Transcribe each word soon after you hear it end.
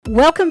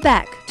Welcome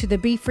back to the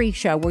Be Free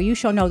Show, where you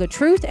shall know the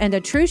truth, and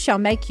the truth shall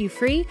make you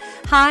free.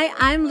 Hi,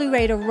 I'm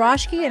Loretta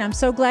Roschke, and I'm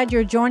so glad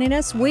you're joining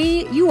us.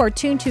 You are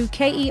tuned to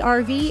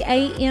KERV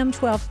AM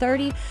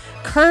 1230,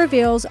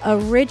 Kerrville's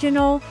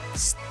original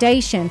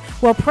station.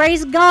 Well,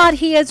 praise God,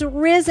 He has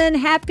risen.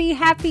 Happy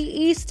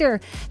Easter.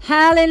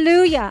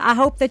 Hallelujah. I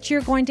hope that you're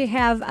going to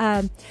have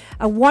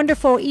a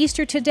wonderful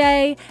Easter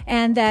today,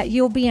 and that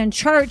you'll be in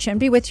church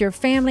and be with your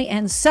family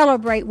and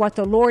celebrate what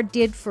the Lord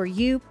did for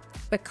you,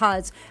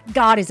 because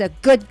God is a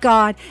good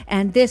God,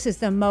 and this is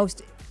the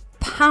most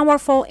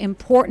powerful,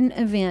 important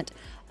event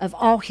of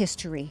all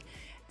history,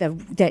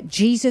 that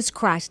Jesus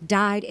Christ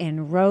died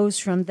and rose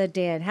from the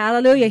dead.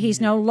 Hallelujah.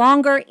 He's no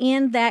longer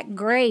in that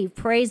grave.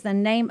 Praise the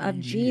name of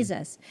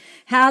Jesus.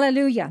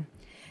 Hallelujah.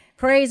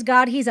 Praise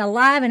God. He's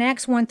alive. In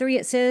Acts 1:3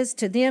 it says,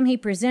 to them he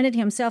presented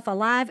himself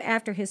alive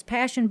after his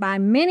passion by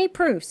many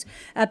proofs,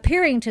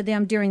 appearing to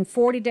them during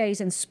 40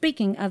 days and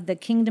speaking of the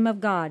kingdom of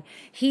God.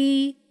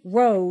 He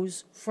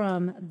rose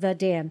from the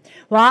dead.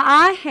 Well,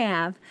 I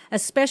have a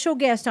special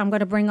guest I'm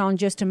going to bring on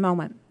just a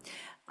moment.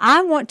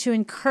 I want to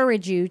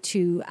encourage you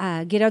to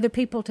get other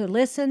people to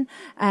listen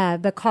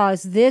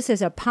because this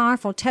is a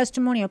powerful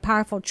testimony, a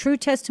powerful true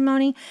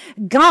testimony.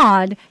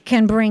 God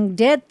can bring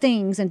dead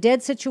things and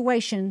dead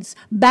situations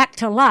back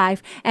to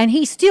life, and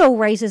He still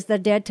raises the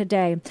dead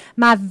today.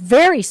 My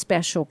very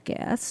special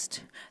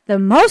guest, the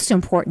most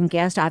important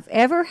guest I've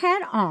ever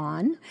had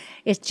on,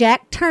 is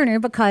Jack Turner,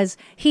 because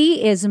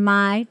he is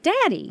my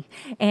daddy.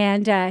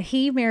 And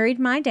he married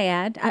my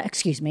dad.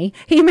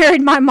 He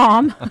married my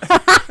mom.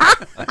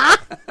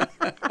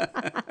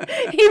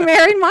 He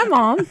married my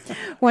mom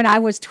when I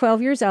was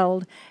 12 years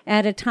old,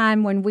 at a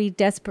time when we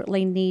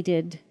desperately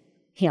needed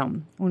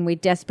him, when we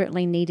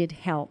desperately needed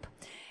help.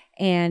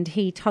 And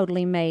he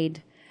totally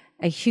made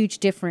a huge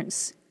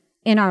difference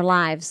in our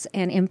lives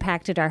and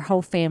impacted our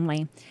whole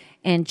family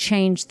and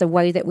changed the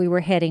way that we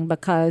were heading,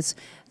 because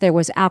there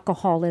was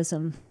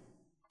alcoholism,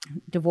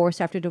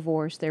 divorce after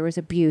divorce. There was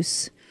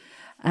abuse,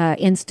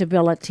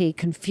 instability,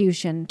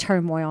 confusion,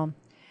 turmoil.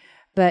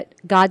 But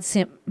God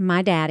sent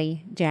my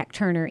daddy, Jack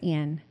Turner,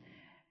 in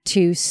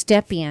to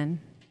step in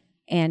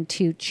and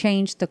to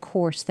change the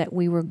course that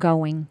we were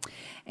going.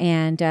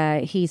 And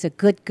he's a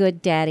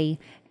good daddy,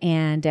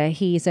 and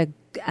he's a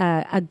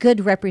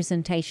good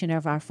representation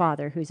of our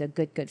Father, who's a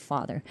good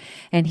Father.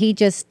 And he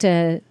just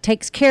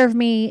takes care of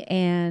me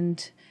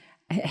and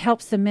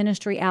helps the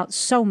ministry out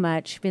so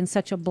much, been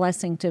such a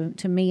blessing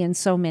to me and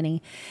so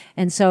many.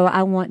 And so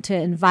I want to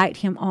invite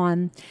him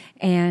on,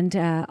 and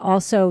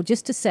also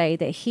just to say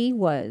that he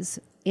was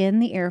in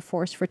the Air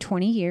Force for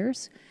 20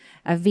 years,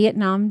 a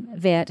Vietnam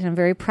vet, and I'm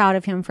very proud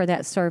of him for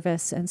that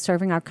service and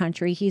serving our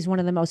country. He's one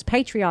of the most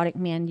patriotic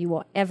men you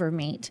will ever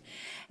meet,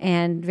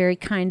 and very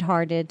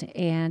kind-hearted,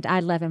 and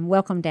I love him.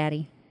 Welcome,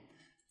 Daddy.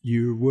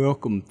 You're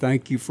welcome.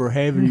 Thank you for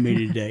having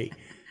me today.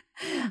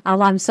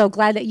 I'm so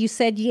glad that you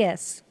said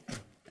yes.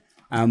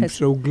 I'm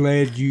so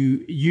glad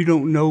you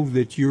don't know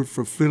that you're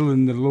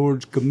fulfilling the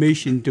Lord's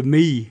commission to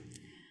me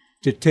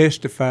to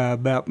testify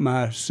about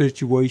my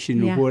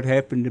situation and what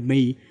happened to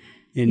me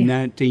in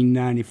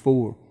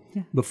 1994.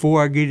 Yeah.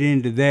 Before I get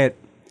into that,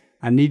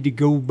 I need to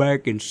go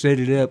back and set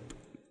it up.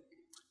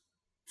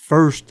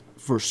 First,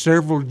 for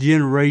several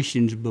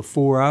generations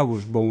before I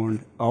was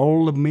born,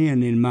 all the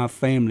men in my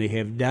family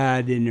have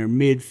died in their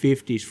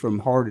mid-50s from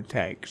heart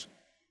attacks.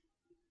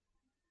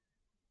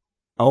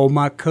 All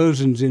my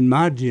cousins in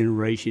my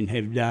generation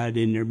have died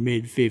in their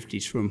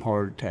mid-50s from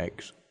heart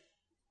attacks.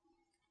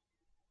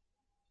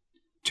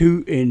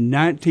 In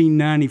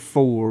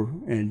 1994,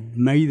 and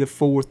May the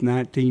 4th,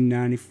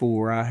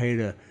 1994, I had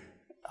a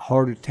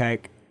heart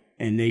attack,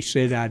 and they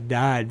said I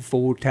died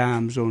 4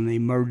 times on the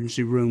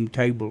emergency room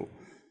table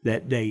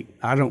that day.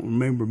 I don't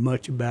remember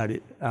much about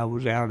it. I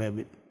was out of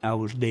it. I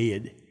was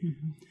dead.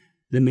 Mm-hmm.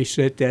 Let me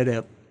set that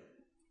up.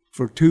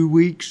 For 2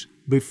 weeks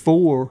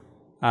before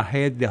I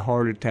had the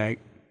heart attack,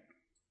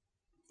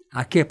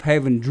 I kept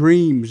having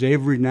dreams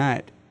every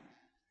night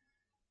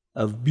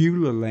of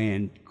Beulah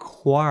Land,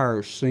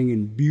 choirs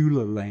singing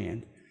Beulah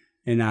Land.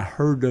 And I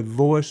heard the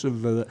voice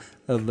of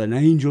an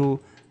angel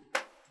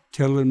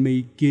telling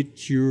me,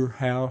 get your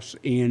house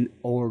in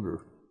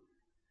order.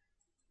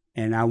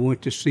 And I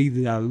went to see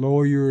the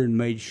lawyer and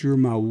made sure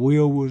my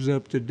will was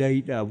up to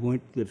date. I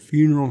went to the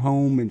funeral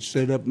home and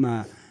set up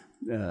my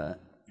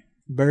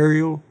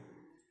burial.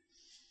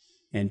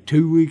 And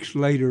 2 weeks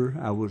later,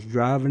 I was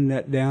driving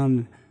that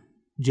down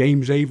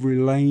James Avery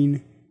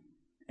Lane,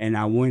 and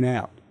I went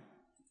out.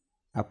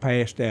 I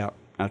passed out.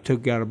 I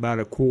took out about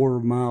a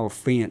quarter-mile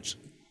fence.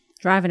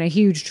 Driving a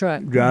huge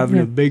truck. Driving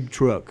a big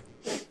truck,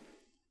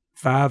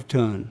 5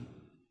 ton.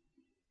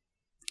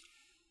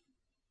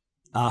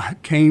 I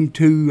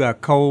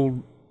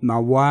called my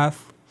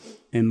wife,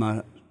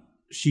 and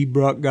she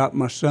got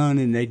my son,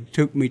 and they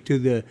took me to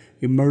the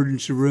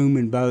emergency room,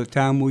 and by the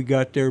time we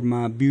got there,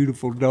 my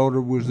beautiful daughter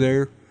was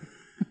there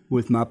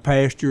with my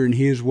pastor and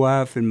his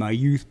wife and my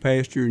youth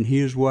pastor and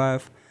his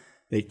wife.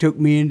 They took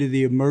me into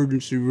the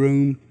emergency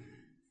room,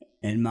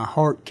 and my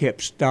heart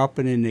kept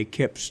stopping, and they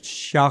kept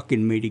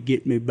shocking me to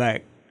get me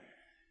back.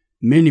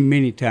 Many,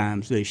 many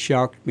times they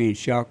shocked me and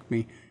shocked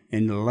me.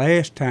 And the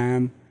last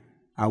time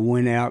I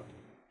went out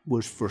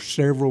was for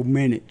several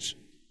minutes,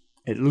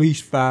 at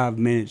least 5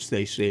 minutes,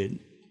 they said.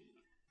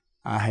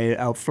 I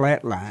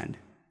flatlined.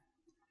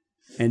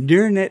 And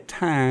during that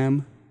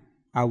time,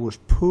 I was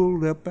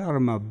pulled up out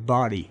of my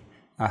body.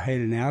 I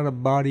had an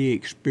out-of-body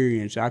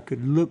experience. I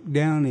could look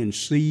down and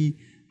see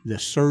the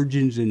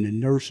surgeons and the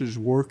nurses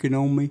working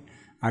on me.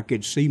 I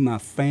could see my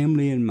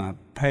family and my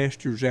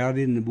pastors out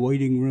in the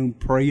waiting room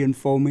praying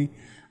for me.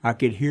 I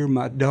could hear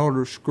my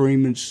daughter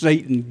screaming,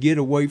 "Satan, get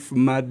away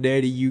from my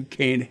daddy, you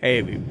can't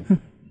have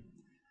him."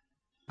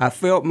 I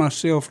felt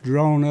myself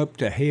drawn up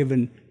to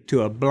heaven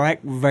to a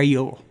black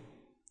veil,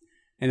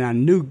 and I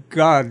knew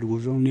God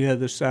was on the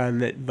other side of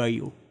that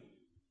veil.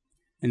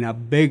 And I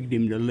begged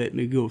him to let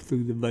me go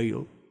through the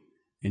veil.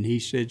 And he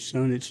said,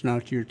 "Son, it's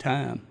not your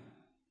time."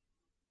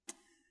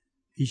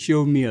 He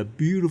showed me a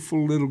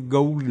beautiful little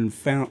golden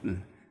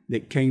fountain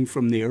that came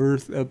from the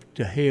earth up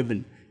to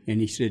heaven. And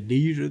he said,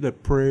 "These are the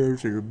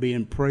prayers that are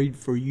being prayed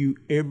for you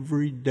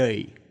every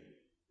day."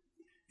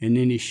 And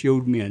then he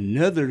showed me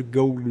another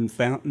golden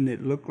fountain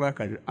that looked like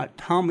an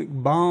atomic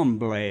bomb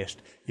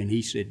blast. And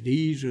he said,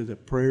 "These are the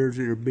prayers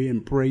that are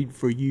being prayed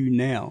for you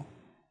now."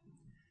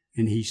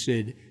 And he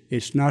said,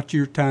 "It's not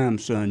your time,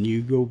 son.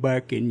 You go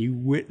back and you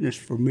witness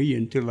for me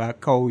until I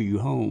call you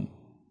home."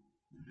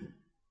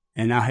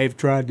 And I have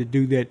tried to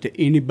do that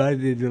to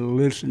anybody that'll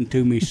listen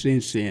to me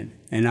since then.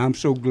 And I'm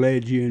so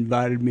glad you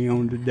invited me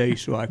on today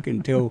so I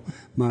can tell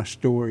my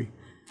story.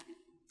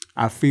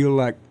 I feel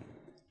like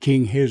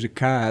King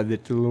Hezekiah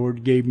that the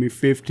Lord gave me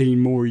 15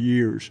 more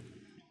years.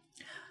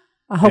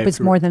 I hope it's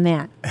more than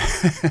that.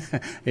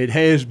 It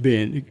has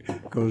been.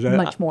 Because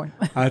much more.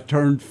 I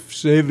turned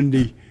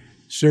 70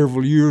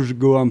 several years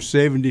ago. I'm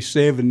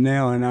 77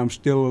 now, and I'm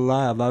still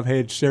alive. I've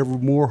had several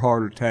more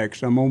heart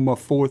attacks. I'm on my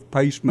 4th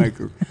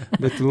pacemaker.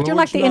 But the You're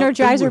like the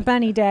Energizer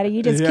Bunny, Daddy.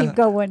 You just keep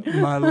going.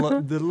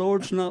 The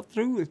Lord's not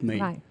through with me.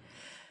 Right.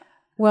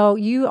 Well,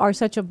 you are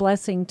such a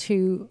blessing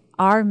to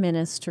our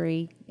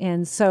ministry,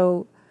 and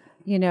so,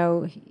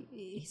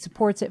 he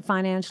supports it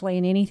financially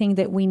and anything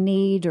that we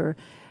need, or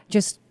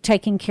just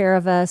taking care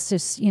of us,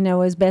 just,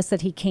 as best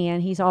that he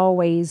can. He's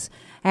always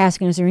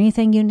asking, "Is there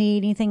anything you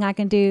need, anything I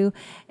can do?"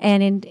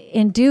 And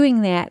in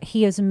doing that,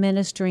 he is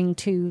ministering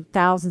to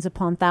thousands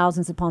upon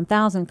thousands upon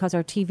thousands, because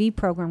our TV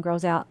program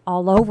goes out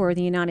all over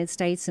the United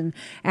States and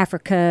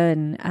Africa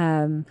and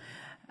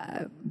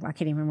I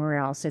can't even remember where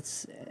else.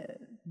 It's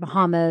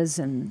Bahamas,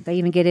 and they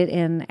even get it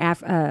in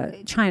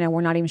China.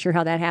 We're not even sure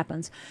how that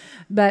happens.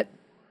 But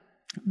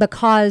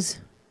because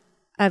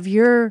of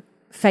your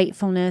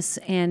faithfulness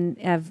and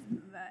of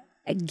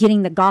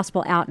getting the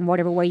gospel out in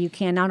whatever way you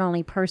can, not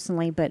only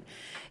personally, but,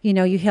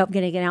 you help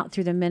getting it out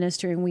through the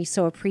ministry, and we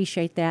so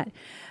appreciate that.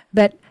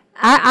 But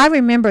I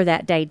remember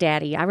that day,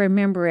 Daddy. I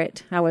remember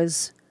it. I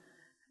was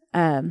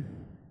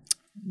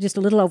just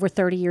a little over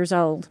 30 years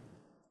old.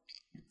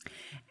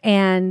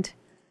 And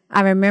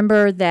I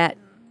remember that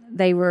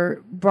they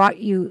brought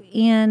you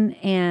in,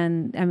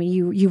 and,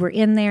 you were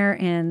in there,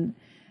 and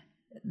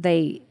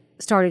they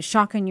started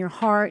shocking your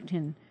heart,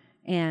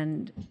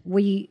 and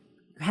we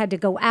had to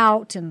go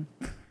out, and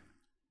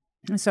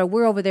so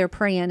we're over there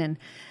praying, and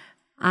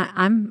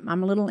I'm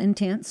a little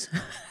intense.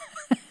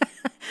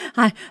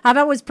 I've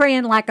always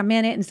praying like a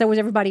minute, and so was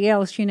everybody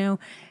else,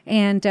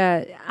 and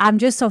I'm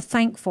just so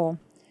thankful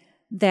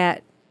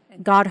that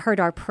God heard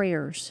our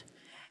prayers.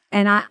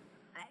 And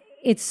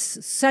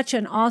it's such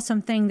an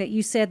awesome thing that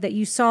you said that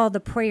you saw the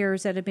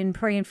prayers that have been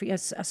praying for you,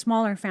 a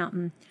smaller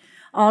fountain.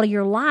 All of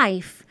your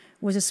life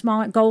was a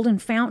small golden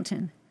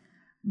fountain,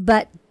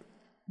 but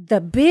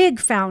the big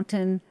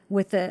fountain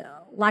with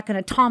like an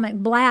atomic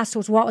blast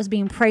was what was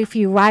being prayed for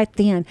you right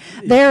then.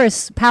 There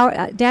is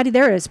power, Daddy,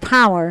 there is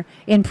power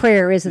in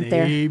prayer, isn't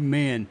there?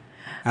 Amen.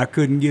 I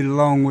couldn't get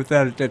along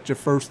without it. That's the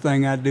first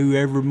thing I do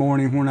every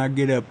morning when I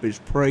get up is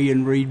pray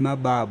and read my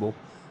Bible.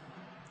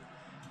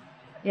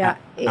 Yeah.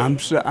 I'm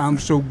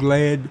so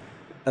glad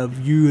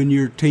of you and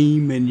your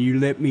team, and you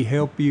let me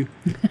help you.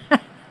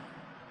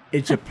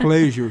 It's a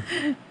pleasure.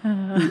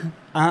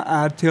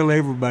 I tell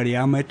everybody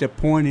I'm at the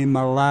point in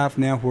my life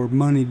now where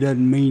money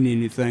doesn't mean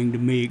anything to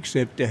me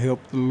except to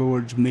help the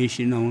Lord's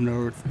mission on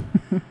earth.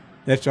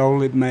 That's all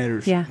that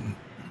matters. Yeah.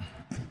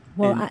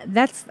 Well,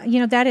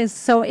 that is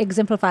so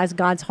exemplifies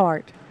God's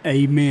heart.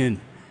 Amen.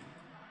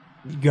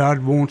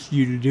 God wants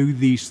you to do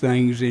these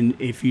things, and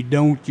if you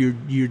don't,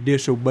 you're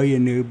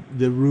disobeying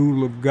the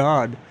rule of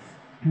God,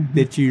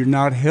 that you're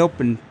not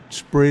helping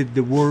spread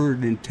the word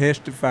and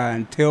testify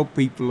and tell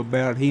people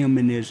about him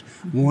and his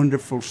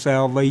wonderful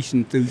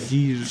salvation through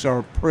Jesus,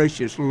 our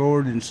precious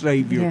Lord and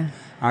Savior. Yeah.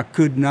 I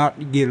could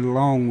not get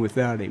along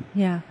without him.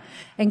 Yeah.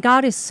 And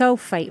God is so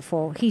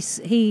faithful.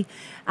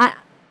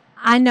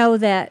 I know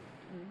that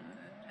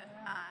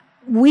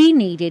we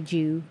needed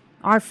you.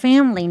 Our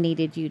family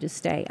needed you to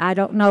stay. I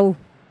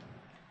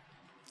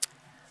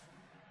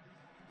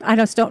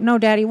just don't know,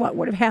 Daddy, what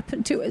would have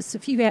happened to us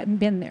if you hadn't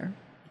been there.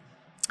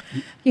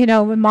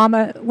 When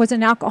Mama was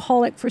an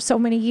alcoholic for so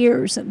many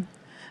years, and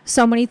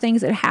so many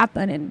things had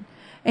happened,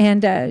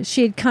 And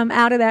she had come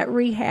out of that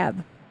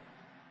rehab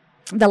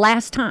the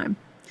last time.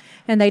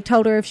 And they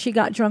told her if she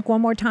got drunk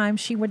one more time,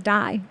 she would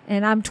die.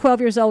 And I'm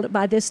 12 years old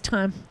by this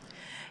time.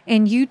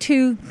 And you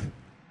two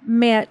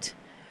met,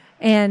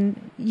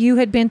 and you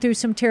had been through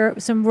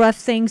some rough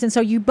things. And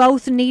so you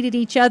both needed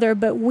each other,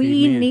 but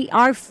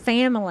our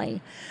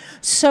family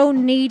so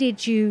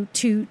needed you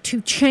to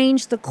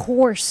change the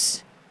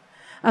course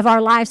of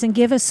our lives and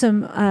give us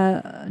some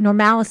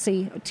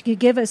normalcy, to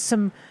give us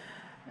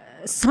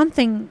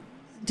something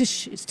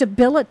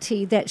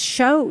stability that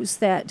shows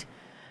that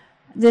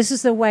this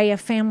is the way a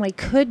family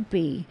could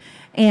be.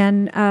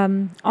 And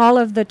all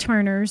of the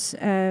Turners,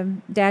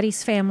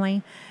 Daddy's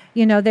family,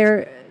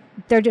 they're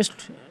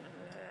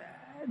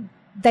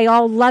they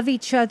all love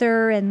each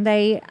other, and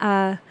they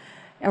are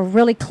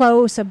really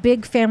close, a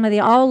big family. They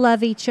all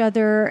love each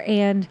other,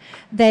 and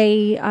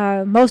they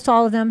most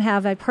all of them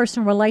have a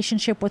personal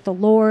relationship with the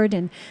Lord,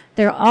 and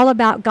they're all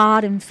about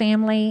God and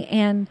family.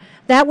 And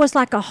that was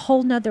like a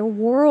whole nother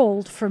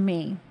world for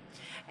me.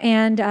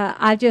 And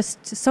I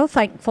just so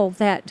thankful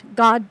that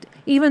God,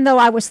 even though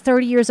I was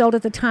 30 years old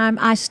at the time,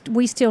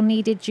 we still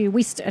needed you.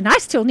 And I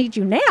still need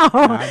you now.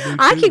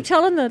 I keep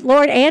telling the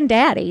Lord and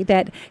Daddy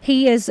that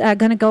He is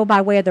going to go by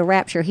way of the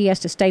rapture. He has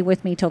to stay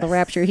with me till the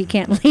rapture. He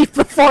can't leave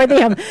before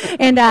them.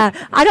 And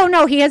I don't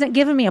know. He hasn't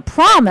given me a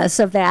promise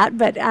of that,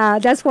 but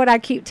that's what I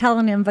keep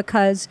telling him,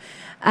 because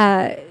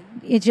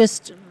it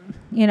just,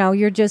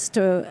 you're just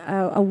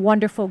a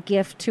wonderful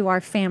gift to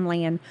our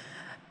family. And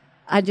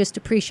I just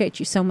appreciate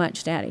you so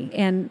much, Daddy.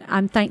 And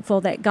I'm thankful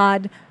that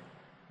God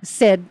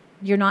said,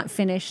 you're not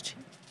finished,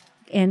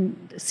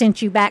 and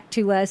sent you back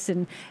to us.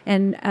 And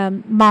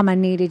Mama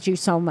needed you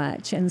so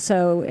much. And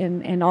so,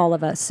 and all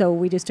of us. So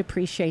we just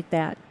appreciate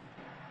that.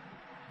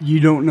 You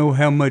don't know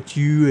how much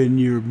you and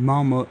your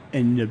mama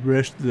and the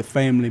rest of the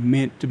family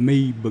meant to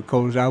me,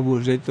 because I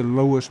was at the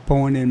lowest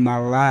point in my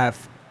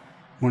life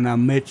when I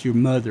met your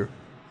mother.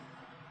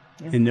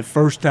 And the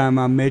first time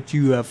I met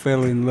you, I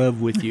fell in love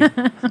with you.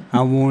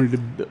 I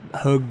wanted to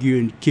hug you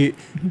and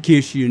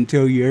kiss you and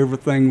tell you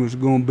everything was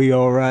going to be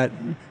all right,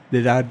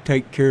 that I'd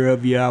take care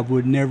of you, I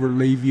would never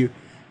leave you.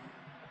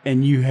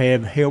 And you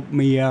have helped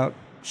me out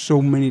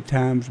so many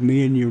times,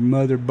 me and your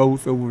mother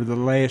both, over the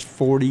last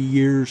 40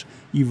 years.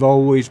 You've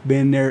always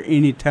been there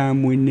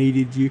anytime we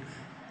needed you.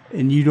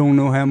 And you don't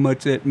know how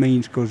much that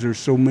means, because there's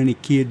so many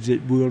kids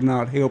that will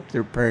not help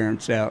their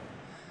parents out.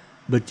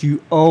 But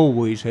you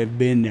always have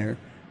been there.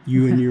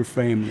 You and your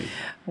family.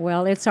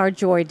 Well, it's our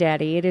joy,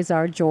 Daddy. It is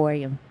our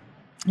joy.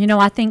 And,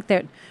 I think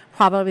that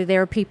probably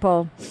there are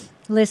people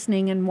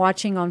listening and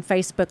watching on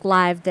Facebook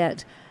Live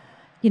that,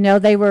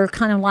 they were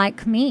kind of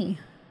like me.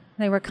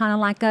 They were kind of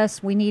like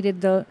us. We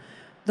needed the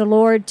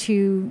Lord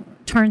to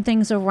turn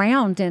things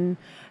around. And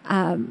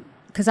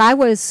because I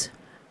was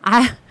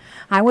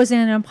in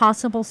an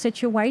impossible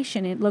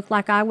situation. It looked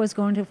like I was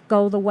going to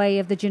go the way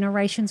of the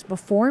generations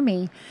before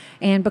me.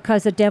 And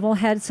because the devil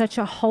had such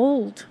a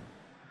hold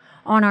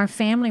on our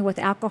family with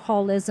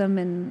alcoholism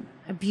and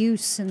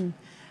abuse and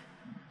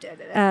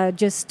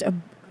just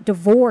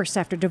divorce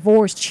after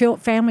divorce,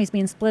 families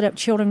being split up,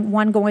 children,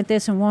 one going with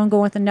this and one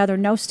going with another,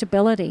 no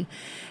stability.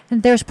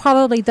 And there's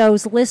probably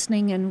those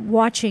listening and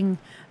watching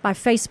by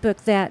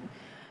Facebook that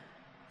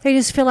they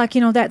just feel like,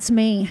 that's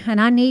me, and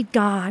I need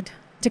God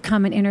to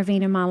come and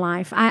intervene in my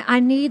life.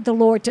 I need the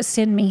Lord to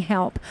send me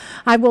help.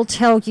 I will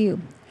tell you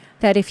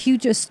that if you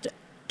just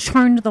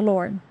turn to the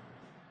Lord,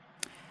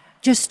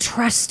 just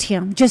trust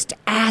Him. Just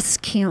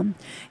ask Him.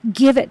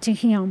 Give it to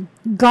Him.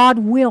 God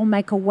will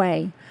make a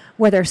way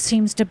where there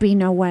seems to be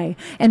no way.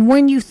 And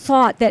when you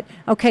thought that,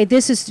 okay,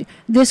 this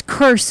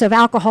curse of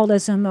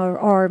alcoholism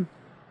or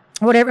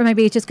whatever it may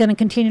be, it's just going to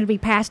continue to be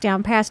passed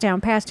down.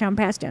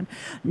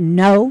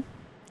 No.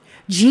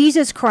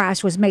 Jesus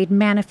Christ was made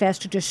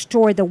manifest to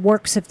destroy the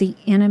works of the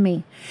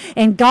enemy.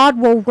 And God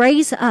will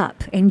raise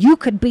up, and you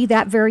could be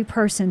that very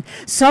person,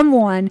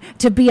 someone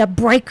to be a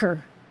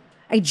breaker,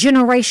 a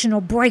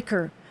generational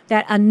breaker,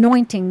 that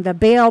anointing, the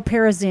Baal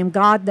Perazim,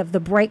 God of the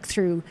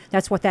breakthrough.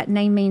 That's what that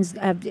name means,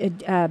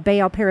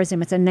 Baal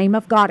Perazim. It's a name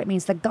of God. It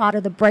means the God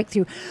of the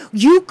breakthrough.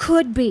 You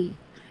could be,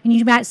 and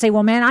you might say,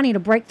 well, man, I need a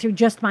breakthrough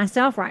just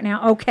myself right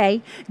now.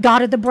 Okay,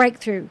 God of the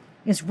breakthrough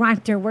is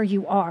right there where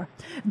you are.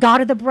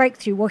 God of the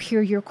breakthrough will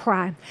hear your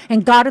cry.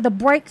 And God of the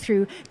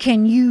breakthrough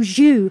can use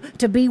you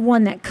to be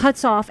one that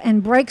cuts off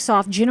and breaks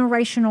off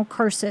generational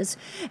curses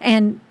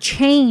and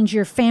change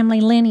your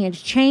family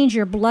lineage, change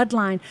your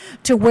bloodline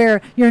to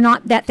where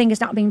that thing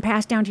is not being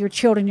passed down to your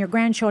children, your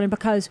grandchildren,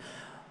 because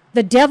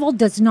the devil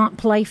does not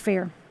play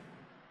fair.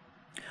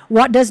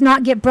 What does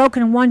not get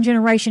broken in one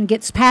generation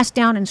gets passed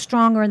down and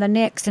stronger in the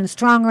next and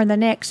stronger in the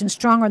next and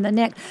stronger in the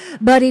next.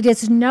 But it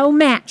is no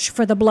match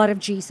for the blood of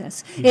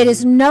Jesus. Amen. It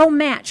is no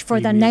match for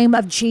the name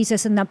of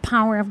Jesus and the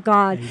power of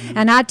God. Amen.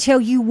 And I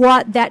tell you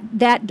what,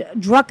 that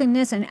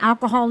drunkenness and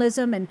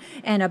alcoholism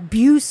and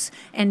abuse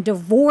and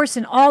divorce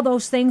and all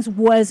those things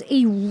was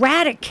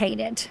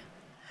eradicated,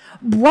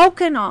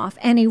 broken off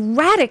and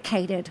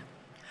eradicated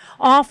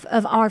off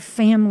of our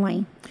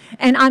family.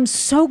 And I'm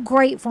so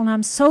grateful and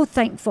I'm so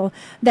thankful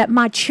that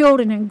my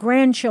children and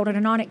grandchildren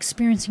are not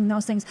experiencing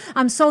those things.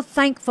 I'm so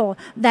thankful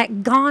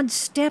that God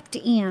stepped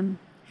in.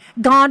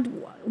 God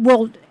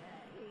will...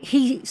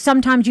 He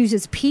sometimes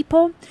uses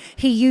people.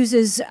 He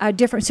uses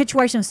different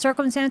situations and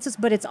circumstances,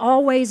 but it's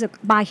always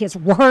by His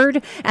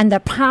word and the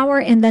power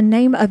in the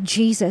name of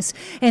Jesus.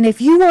 And if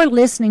you are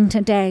listening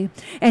today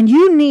and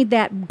you need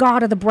that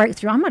God of the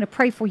breakthrough, I'm going to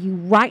pray for you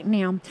right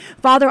now.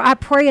 Father, I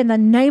pray in the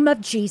name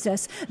of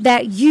Jesus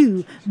that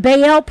you,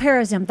 Baal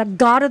Perazim, the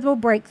God of the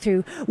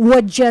breakthrough,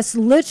 would just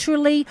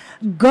literally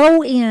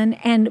go in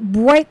and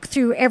break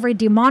through every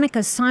demonic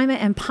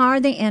assignment and power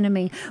of the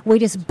enemy. We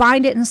just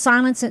bind it and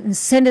silence it and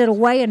send it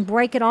away and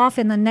break it off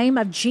in the name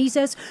of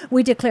Jesus.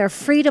 We declare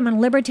freedom and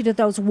liberty to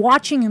those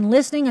watching and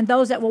listening and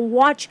those that will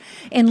watch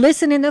and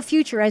listen in the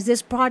future as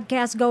this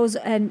podcast goes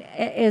and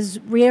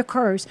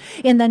reoccurs.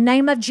 In the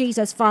name of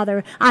Jesus,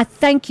 Father, I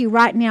thank you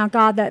right now,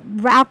 God, that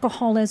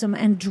alcoholism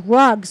and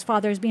drugs,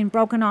 Father, is being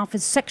broken off,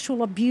 as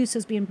sexual abuse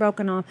is being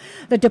broken off,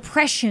 the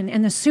depression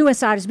and the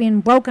suicide is being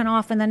broken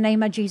off in the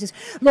name of Jesus.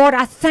 Lord,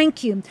 I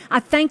thank you.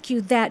 I thank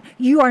you that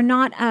you are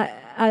not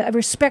a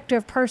respecter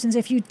of persons.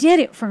 If you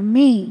did it for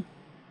me,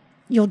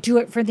 you'll do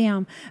it for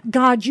them.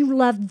 God, you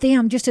love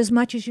them just as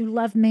much as you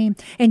love me,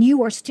 and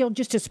you are still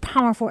just as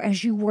powerful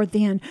as you were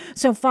then.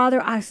 So, Father,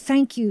 I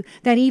thank you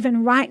that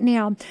even right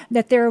now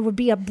that there would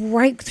be a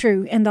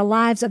breakthrough in the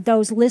lives of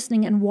those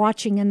listening and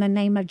watching in the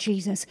name of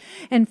Jesus.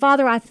 And,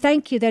 Father, I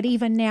thank you that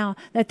even now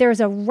that there's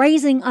a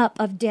raising up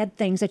of dead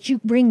things, that you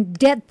bring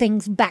dead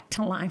things back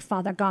to life,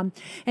 Father God,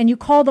 and you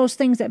call those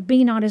things that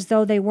be not as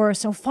though they were.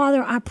 So,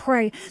 Father, I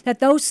pray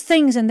that those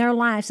things in their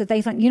lives that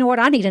they think, you know what,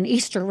 I need an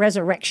Easter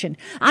resurrection.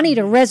 I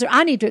need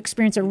to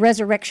experience a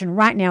resurrection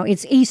right now.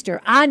 It's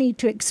Easter. I need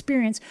to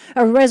experience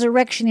a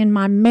resurrection in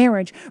my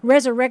marriage,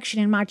 resurrection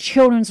in my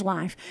children's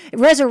life,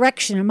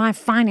 resurrection in my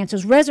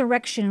finances,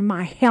 resurrection in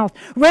my health,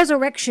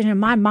 resurrection in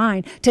my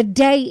mind.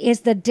 Today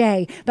is the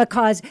day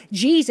because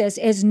Jesus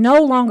is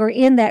no longer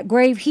in that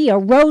grave. He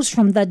arose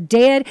from the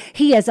dead.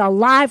 He is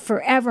alive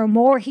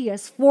forevermore. He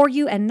is for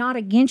you and not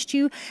against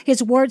you.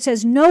 His word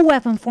says, no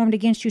weapon formed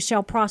against you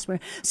shall prosper.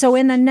 So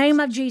in the name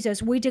of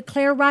Jesus, we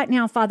declare right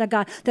now, Father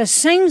God, the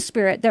same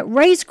Spirit that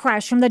raised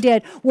Christ from the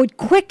dead would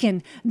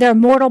quicken their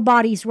mortal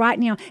bodies right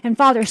now. And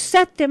Father,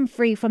 set them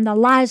free from the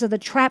lies of the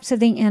traps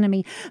of the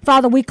enemy.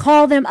 Father, we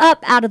call them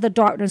up out of the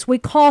darkness. We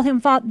call them,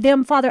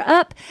 Father,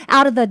 up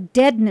out of the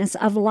deadness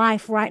of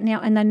life right now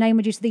in the name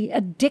of Jesus. The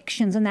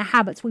addictions and the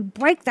habits, we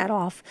break that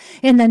off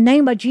in the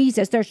name of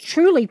Jesus. There's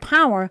truly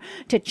power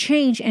to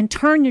change and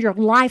turn your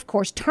life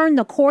course, turn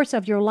the course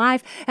of your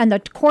life and the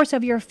course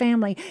of your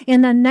family.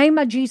 In the name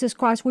of Jesus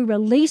Christ, we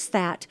release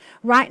that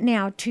right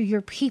now to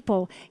your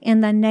people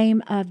in the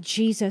name of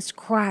Jesus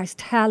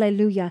Christ.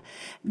 Hallelujah.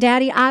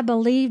 Daddy, I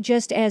believe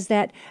just as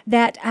that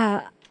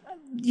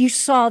you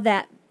saw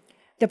that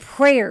the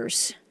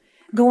prayers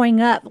going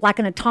up like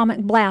an atomic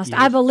blast. Yes.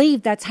 I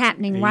believe that's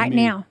happening right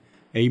now.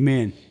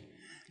 Amen.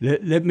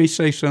 Let me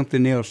say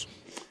something else.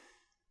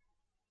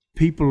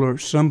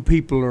 Some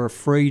people are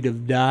afraid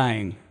of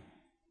dying.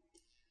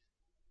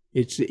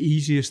 It's the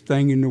easiest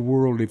thing in the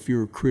world if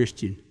you're a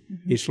Christian.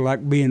 Mm-hmm. It's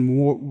like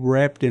being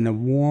wrapped in a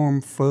warm,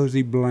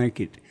 fuzzy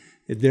blanket.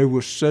 There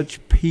was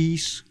such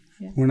peace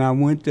when I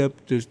went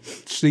up to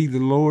see the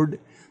Lord.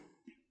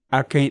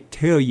 I can't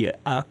tell you.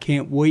 I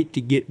can't wait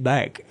to get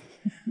back.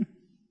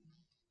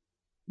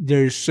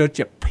 There's such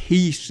a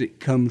peace that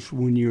comes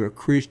when you're a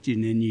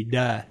Christian and you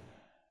die.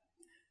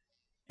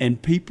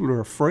 And people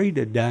are afraid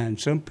of dying.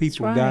 Some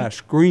people die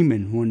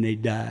screaming when they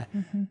die.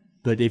 Mm-hmm.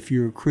 But if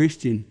you're a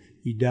Christian,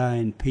 you die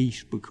in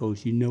peace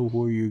because you know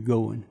where you're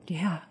going.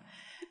 Yeah.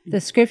 The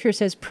scripture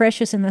says,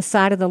 precious in the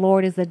sight of the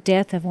Lord is the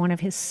death of one of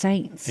his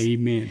saints.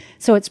 Amen.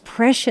 So it's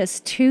precious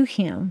to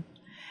him.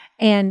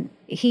 And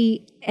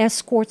he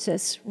escorts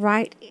us,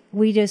 right?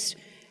 We just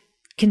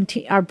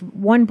continue our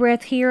one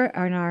breath here,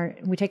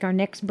 and we take our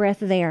next breath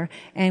there,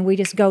 and we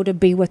just go to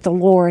be with the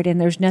Lord,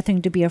 and there's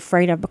nothing to be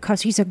afraid of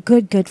because he's a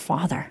good, good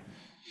Father.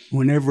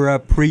 Whenever I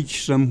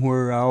preach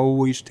somewhere, I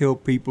always tell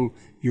people,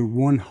 you're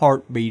one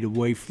heartbeat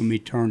away from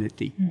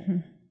eternity. Mm-hmm.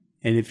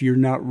 And if you're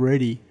not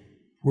ready,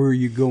 where are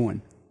you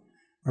going?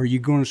 Are you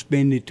going to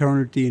spend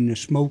eternity in the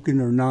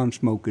smoking or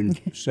non-smoking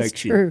section?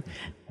 It's true.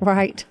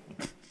 Right.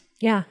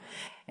 Yeah.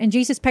 And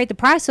Jesus paid the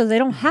price so they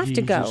don't have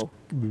to go.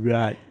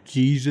 Right.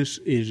 Jesus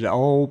is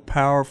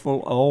all-powerful,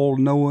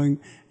 all-knowing,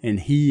 and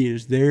he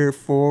is there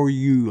for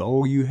you.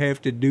 All you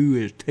have to do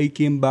is take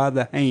him by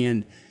the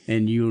hand,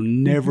 and you'll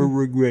never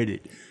regret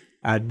it.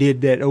 I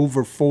did that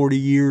over 40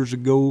 years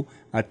ago.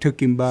 I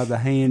took him by the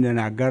hand, and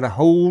I got a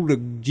hold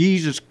of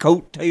Jesus'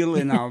 coattail,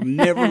 and I'll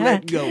never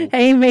let go.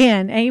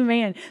 Amen.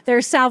 Amen.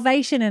 There's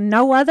salvation in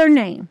no other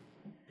name.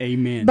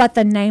 Amen. But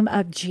the name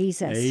of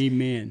Jesus.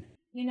 Amen.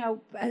 You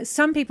know,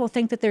 some people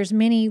think that there's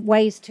many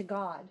ways to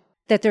God,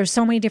 that there's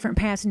so many different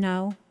paths.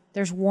 No,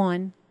 there's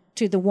one.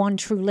 to the one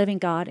true living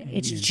God.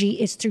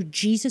 It's through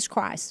Jesus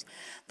Christ,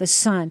 the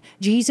Son.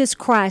 Jesus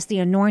Christ, the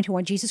anointed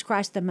one. Jesus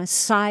Christ, the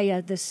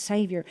Messiah, the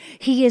Savior.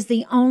 He is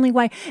the only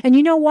way. And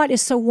you know what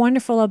is so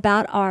wonderful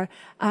about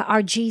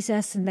our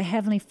Jesus and the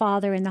Heavenly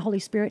Father and the Holy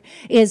Spirit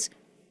is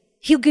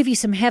He'll give you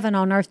some heaven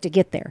on earth to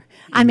get there.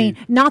 I mean,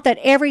 not that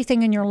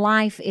everything in your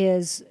life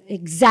is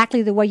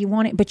exactly the way you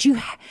want it, but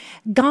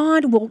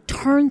God will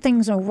turn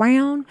things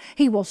around.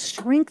 He will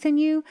strengthen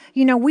you.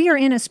 You know, we are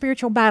in a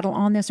spiritual battle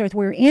on this earth.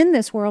 We're in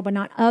this world, but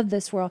not of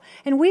this world.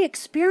 And we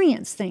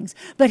experience things,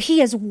 but He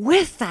is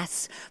with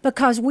us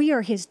because we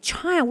are His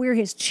child. We're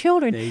His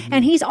children. Amen.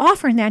 And He's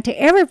offering that to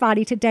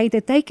everybody today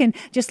that they can,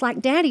 just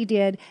like Daddy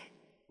did,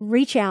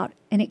 reach out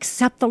and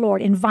accept the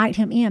Lord, invite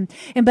Him in.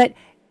 But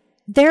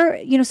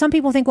some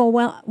people think,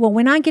 well,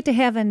 when I get to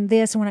heaven,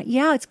 it's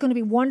going to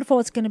be wonderful.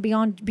 It's going to be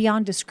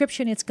beyond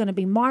description. It's going to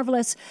be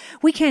marvelous.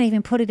 We can't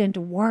even put it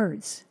into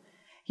words.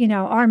 You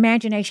know, our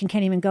imagination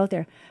can't even go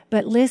there.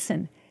 But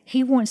listen,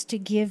 He wants to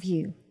give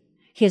you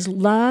His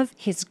love,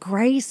 His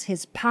grace,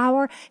 His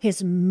power,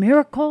 His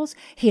miracles,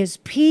 His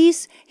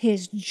peace,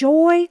 His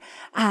joy,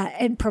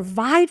 and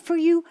provide for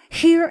you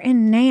here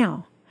and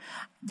now.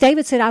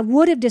 David said, I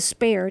would have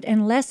despaired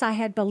unless I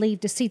had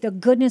believed to see the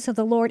goodness of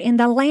the Lord in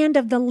the land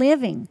of the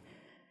living.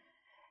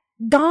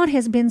 God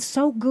has been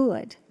so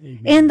good.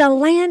 Amen. In the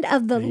land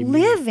of the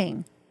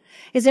living.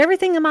 Is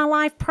everything in my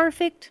life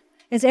perfect?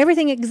 Is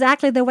everything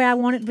exactly the way I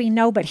want it to be?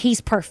 No, but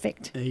He's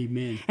perfect.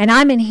 Amen. And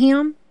I'm in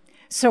Him.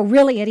 So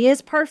really it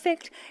is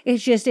perfect.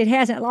 It's just it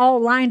hasn't all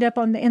lined up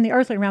in the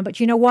earthly realm. But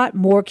you know what?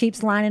 More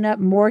keeps lining up.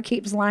 More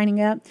keeps lining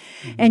up.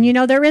 Mm-hmm. And you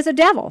know there is a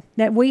devil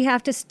that we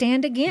have to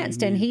stand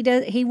against. Amen.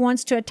 And he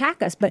wants to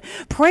attack us. But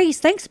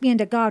thanks be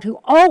unto God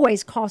who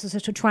always causes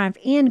us to triumph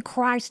in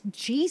Christ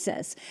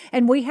Jesus.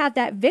 And we have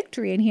that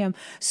victory in Him.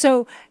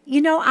 So,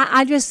 you know,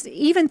 I just,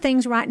 even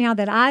things right now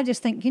that I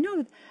just think, you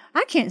know,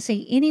 I can't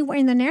see any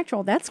way in the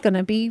natural that's going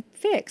to be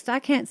fixed. I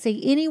can't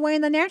see any way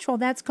in the natural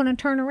that's going to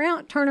turn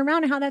around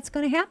and how that's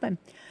going to happen.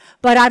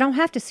 But I don't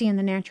have to see in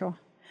the natural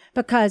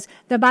because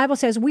the Bible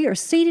says we are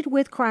seated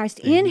with Christ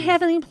in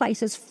heavenly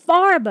places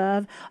far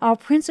above all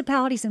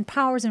principalities and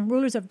powers and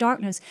rulers of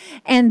darkness.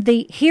 And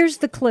here's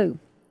the clue.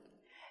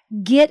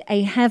 Get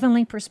a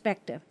heavenly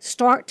perspective.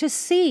 Start to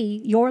see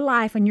your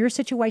life and your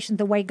situation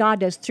the way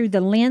God does through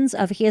the lens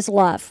of His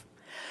love,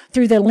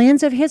 through the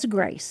lens of His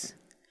grace,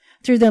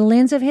 through the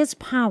lens of His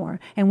power.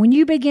 And when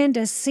you begin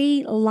to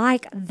see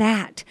like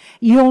that,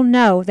 you'll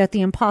know that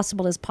the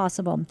impossible is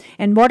possible.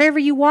 And whatever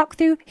you walk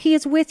through, He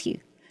is with you.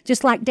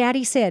 Just like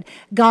Daddy said,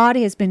 God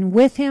has been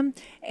with him,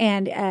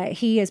 and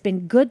He has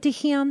been good to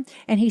him,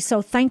 and he's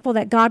so thankful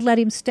that God let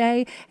him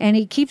stay. And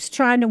he keeps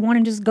trying to want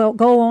to just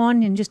go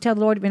on and just tell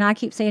the Lord, and I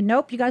keep saying,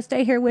 nope, you got to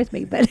stay here with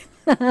me, but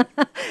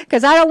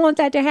because I don't want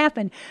that to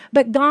happen.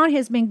 But God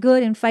has been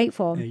good and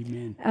faithful.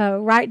 Amen.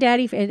 Right,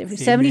 Daddy?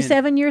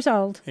 77 years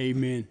old.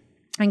 Amen.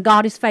 And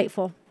God is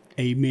faithful.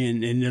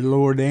 Amen. And the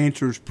Lord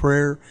answers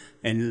prayer.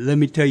 And let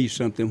me tell you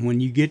something. When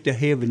you get to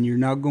heaven, you're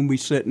not going to be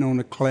sitting on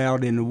a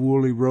cloud in a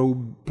woolly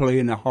robe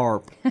playing a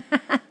harp.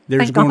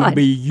 There's going to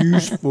be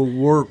useful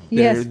work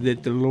there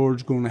that the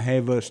Lord's going to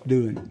have us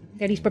doing.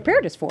 That He's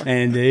prepared us for.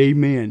 And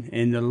amen.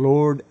 And the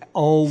Lord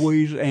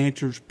always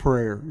answers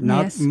prayer.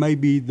 Not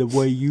maybe the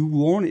way you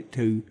want it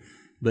to,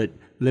 but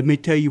let me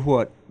tell you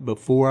what.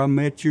 Before I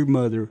met your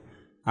mother,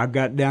 I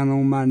got down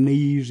on my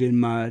knees in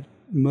my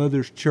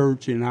mother's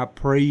church and I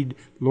prayed,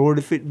 Lord,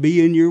 if it be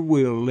in your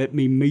will, let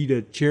me meet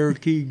a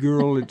Cherokee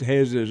girl that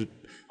has the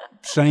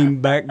same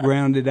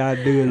background that I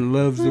do and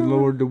loves the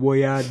Lord the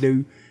way I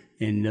do.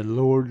 And the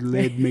Lord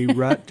led me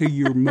right to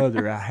your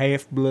mother, a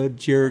half-blood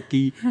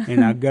Cherokee,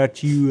 and I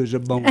got you as a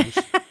bonus.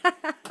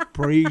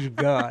 Praise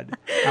God.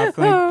 I thank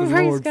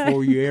the Lord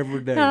for you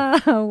every day.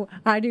 Oh,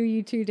 I do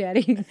you too,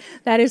 Daddy.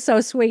 That is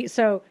so sweet.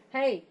 So,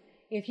 hey,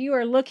 if you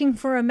are looking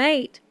for a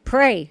mate,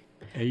 pray.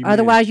 Amen.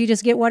 Otherwise, you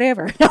just get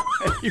whatever.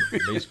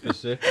 Be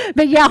specific.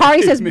 But yeah,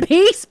 Hardy says,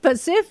 be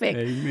specific.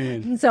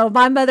 Amen. So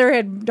my mother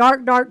had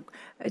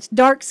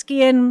dark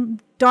skin,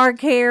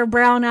 dark hair,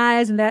 brown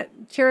eyes, and that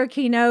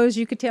Cherokee nose.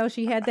 You could tell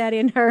she had that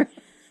in her.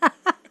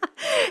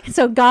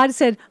 So God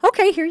said,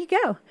 okay, here you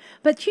go.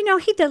 But you know,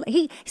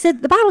 he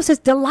said, the Bible says,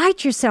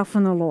 delight yourself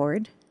in the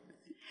Lord,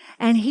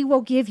 and He will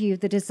give you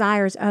the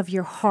desires of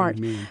your heart.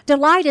 Amen.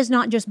 Delight is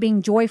not just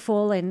being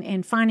joyful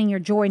and finding your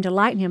joy and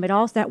delight in Him.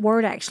 That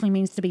word actually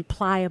means to be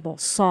pliable,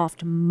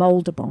 soft,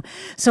 moldable.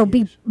 So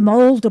be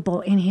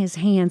moldable in His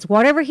hands.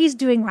 Whatever He's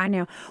doing right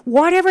now,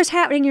 whatever's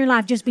happening in your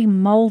life, just be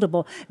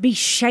moldable, be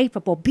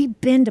shapeable, be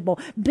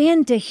bendable.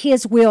 Bend to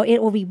His will. It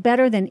will be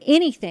better than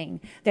anything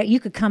that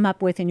you could come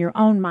up with in your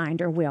own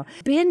mind or will.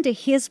 Bend to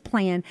His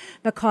plan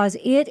because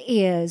it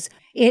is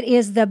It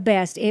is the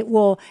best. It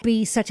will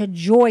be such a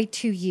joy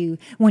to you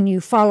when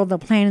you follow the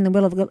plan and the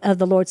will of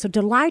the Lord. So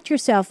delight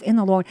yourself in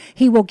the Lord.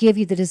 He will give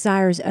you the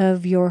desires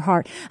of your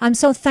heart. I'm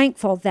so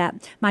thankful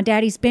that my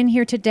daddy's been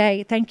here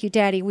today. Thank you,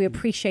 Daddy. We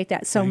appreciate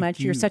that so much.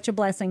 You're such a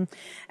blessing.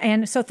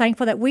 And so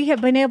thankful that we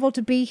have been able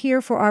to be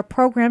here for our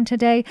program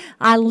today.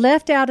 I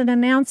left out an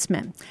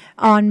announcement.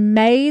 On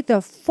May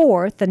the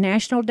 4th, the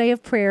National Day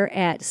of Prayer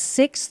at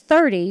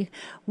 6:30,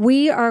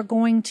 we are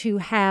going to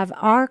have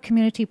our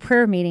community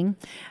prayer meeting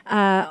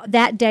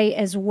that day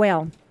as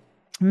well.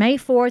 May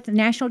 4th,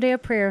 National Day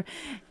of Prayer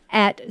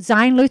at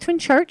Zion Lutheran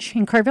Church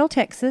in Kerrville,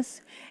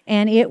 Texas.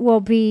 And it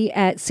will be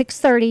at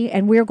 6:30,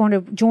 and we're going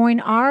to join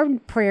our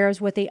prayers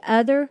with the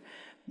other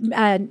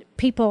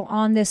people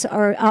on this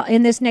or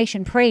in this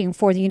nation praying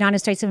for the United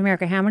States of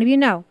America. How many of you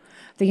know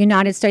the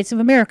United States of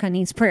America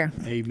needs prayer?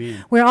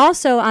 Amen. We're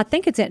also, I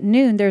think it's at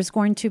noon, there's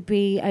going to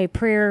be a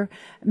prayer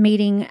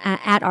meeting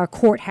at our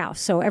courthouse.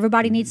 So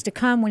everybody needs to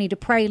come. We need to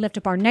pray, lift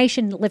up our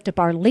nation, lift up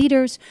our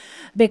leaders,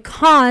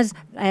 because,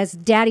 as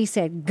Daddy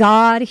said,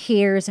 God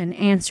hears and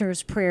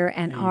answers prayer,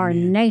 and our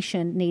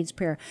nation needs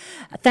prayer.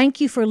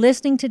 Thank you for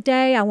listening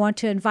today. I want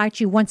to invite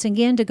you once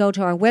again to go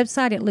to our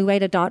website at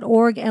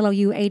louada.org,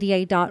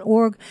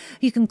 louada.org.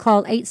 You can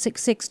call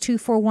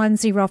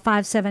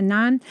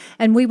 866-241-0579,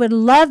 and we would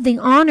love the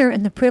honor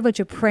and the privilege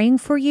of praying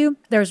for you.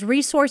 There's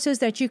resources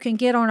that you can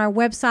get on our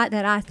website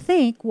that I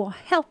think will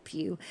help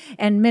you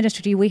and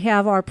minister to you. We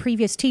have our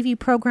previous TV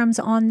programs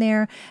on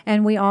there,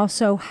 and we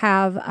also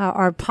have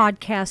our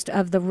podcast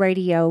of the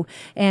radio,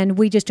 and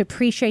we just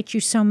appreciate you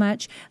so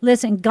much.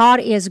 Listen, God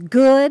is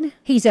good.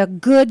 He's a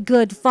good,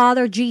 good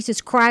Father. Jesus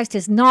Christ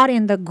is not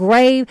in the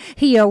grave.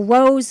 He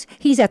arose.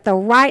 He's at the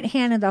right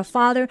hand of the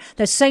Father.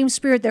 The same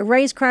Spirit that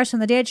raised Christ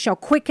from the dead shall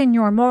quicken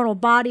your mortal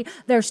body.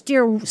 There's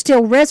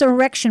still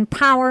resurrection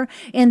power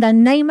in the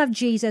name of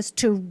Jesus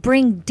to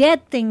bring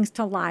dead things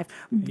to life,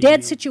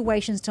 dead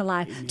situations to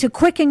life, to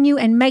quicken you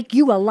and make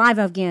you alive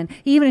again.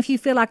 Even if you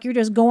feel like you're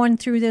just going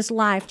through this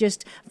life,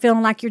 just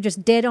feeling like you're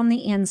just dead on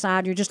the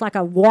inside, you're just like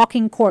a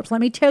walking corpse.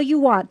 Let me tell you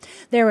what,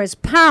 there is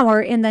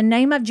power in the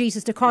name of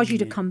Jesus to cause you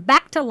to come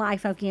back to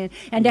life again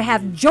and to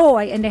have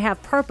joy and to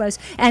have purpose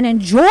and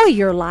enjoy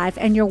your life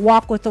and your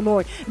walk with the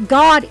Lord.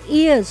 God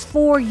is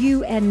for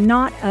you and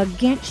not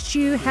against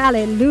you.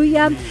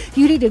 Hallelujah.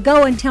 You need to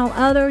go and tell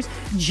others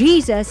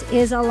Jesus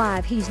is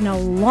alive. He's no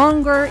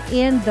longer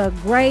in the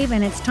grave,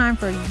 and it's time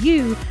for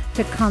you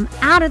to come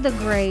out of the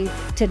grave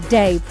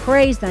today.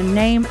 Praise the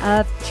name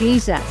of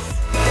Jesus.